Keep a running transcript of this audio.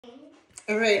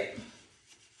All right.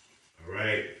 All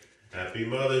right. Happy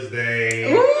Mother's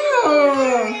Day. Ooh.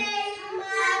 Happy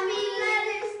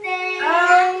Mother's Day.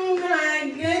 Oh my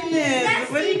goodness.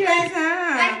 Sassy, What do you guys I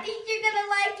have? think you're gonna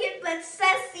like it, but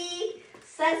Sussy.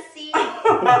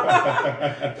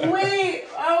 Wait.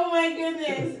 Oh my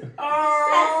goodness. Oh.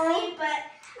 Sussy, but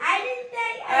I didn't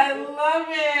say. I love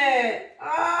it.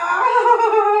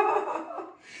 Oh.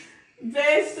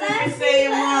 Best Super Saiyan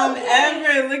mom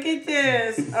ever. Look at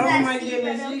this. Oh my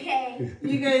goodness. Okay.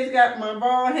 You guys got my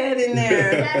bald head in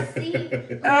there.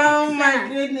 Sussy. Oh my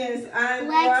goodness. I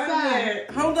love Alexa. it.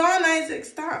 Hold on, Isaac.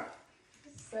 Stop.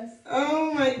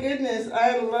 Oh my goodness.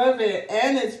 I love it.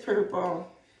 And it's purple.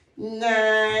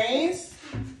 Nice.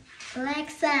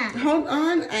 Alexa. Hold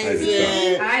on,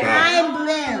 Isaac. I'm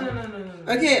blue.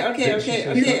 Okay.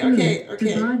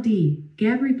 Devon D.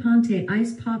 Gabri Ponte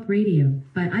Ice Pop Radio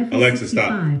by iPhone Alexa, 65.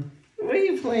 stop. What are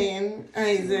you playing,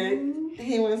 Isaac?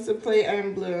 He wants to play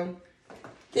I'm Blue.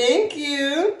 Thank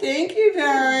you. Thank you,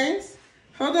 guys.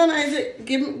 Hold on, Isaac.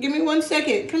 Give me 1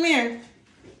 second. Come here.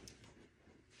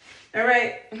 All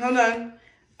right. Hold on.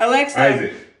 Alexa,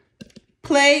 Isaac.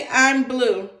 play I'm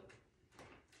Blue.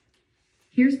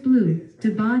 Here's Blue,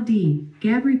 Devon D.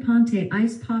 Gabri Ponte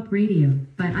Ice Pop Radio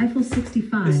by Eiffel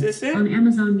 65 Is this it? on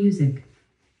Amazon Music.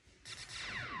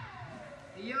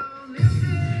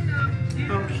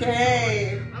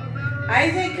 Okay.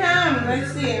 Isaac, come.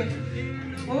 Let's see.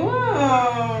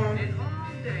 Oh.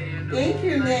 Thank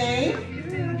you, Nate.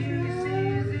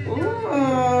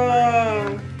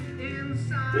 Oh.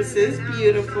 This is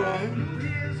beautiful.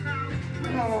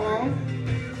 Oh.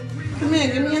 Come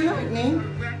here, give me a hug, Nate.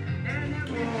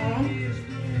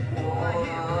 Oh.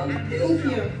 Thank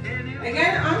you. I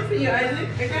got it on for you, Isaac.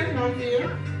 I got it on for you.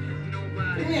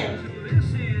 Come here.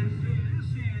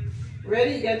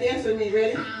 Ready? You got to dance with me.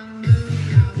 Ready?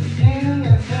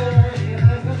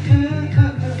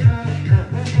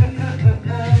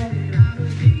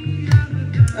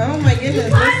 Oh my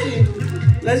goodness. Let's see.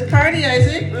 Let's party,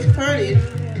 Isaac. Let's party.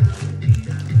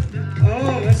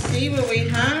 Oh, let's see what we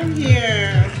have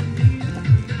here.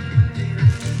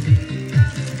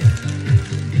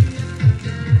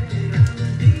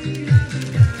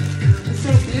 It's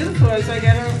so beautiful. It's like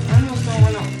I almost don't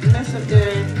want to mess up the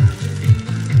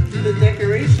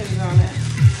decorations on it.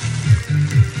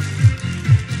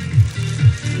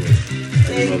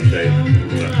 Happy Mother's Day.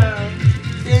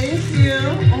 Thank you.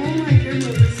 Oh my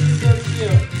goodness, this is so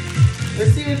cute.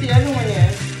 Let's see what the other one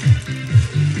is.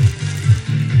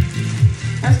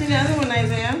 Ask me the other one,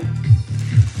 Isaiah.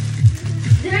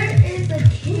 There is a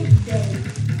kid bed.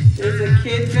 There's a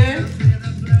kid bed.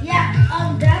 Yeah,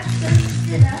 that's the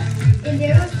up, and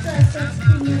there was such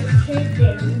thing as kid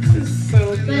bed. This is so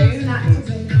But it's not beautiful.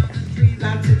 today.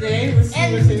 Not today. Let's see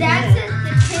And what's in Dad here. said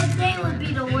the kid day would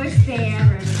be the worst day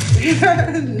ever.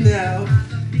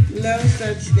 No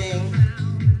such thing.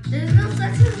 There's no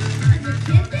such thing as a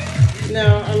kid day?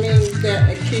 No, I mean that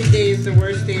a kid day is the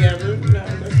worst day ever. No,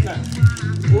 that's not.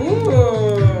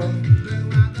 Ooh.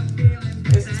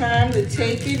 It's time to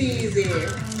take it easy.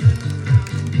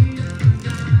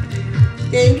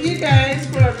 Thank you guys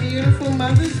for a beautiful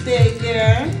Mother's Day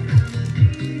gift.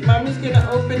 Mommy's gonna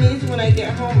open these when I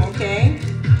get home, okay?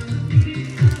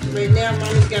 Right now,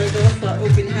 Mommy's gotta go for an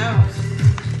open house.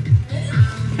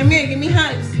 Come here, give me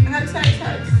hugs. Hugs.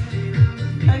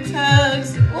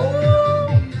 Hugs. Ooh.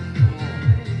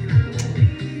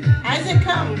 Isaac,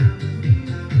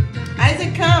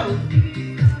 come.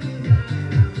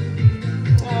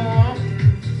 Aww.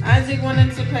 Isaac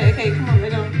wanted to play. Okay, come on,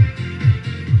 let go.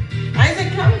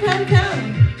 Isaac, come. Come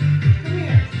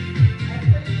here.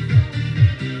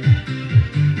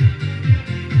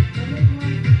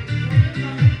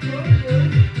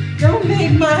 Don't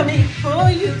make Mommy pull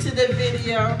you to the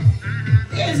video.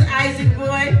 There's Isaac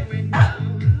boy. Oh,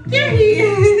 there he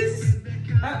is.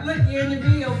 Oh, look, you're in the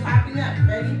video popping up.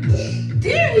 Ready?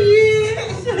 There he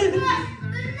is. There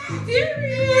he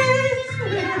is.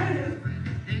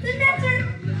 The nets are...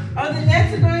 Oh, the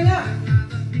nets are going up.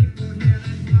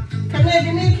 Come here,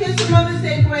 give me a kiss for Mother's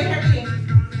Day, boy. Hurry.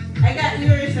 I got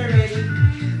yours already.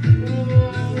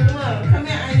 Come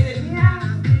here, Isaac.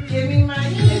 Give me my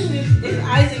kisses. It's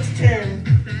Isaac's turn.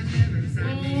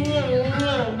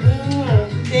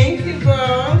 Thank you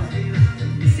both.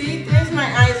 See, there's my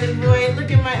Isaac boy.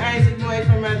 Look at my Isaac boy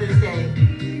for Mother's Day.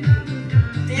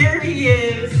 There he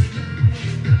is.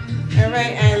 All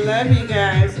right, I love you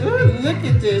guys. Ooh, look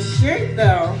at this shirt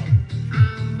though.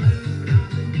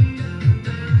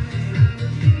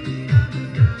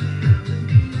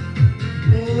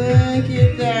 Look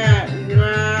at that.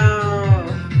 Wow.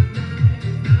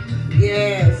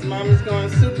 Yes, Mama's going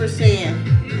Super Saiyan.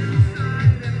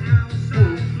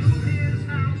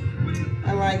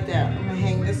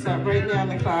 down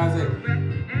the closet.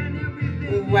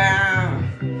 Wow.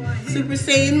 Super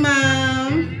Saiyan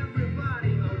Mom.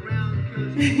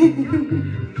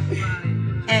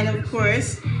 And of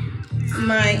course,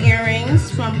 my earrings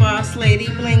from Boss Lady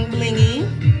Bling Blingy.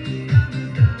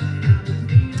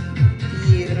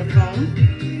 Beautiful.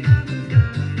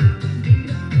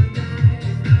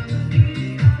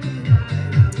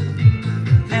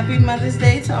 Happy Mother's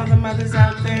Day to all the mothers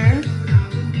out there.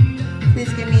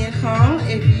 Please give me a call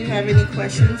if you have any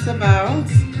questions about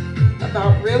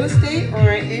real estate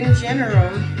or in general.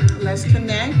 Let's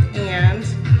connect and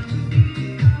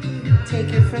take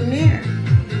it from there.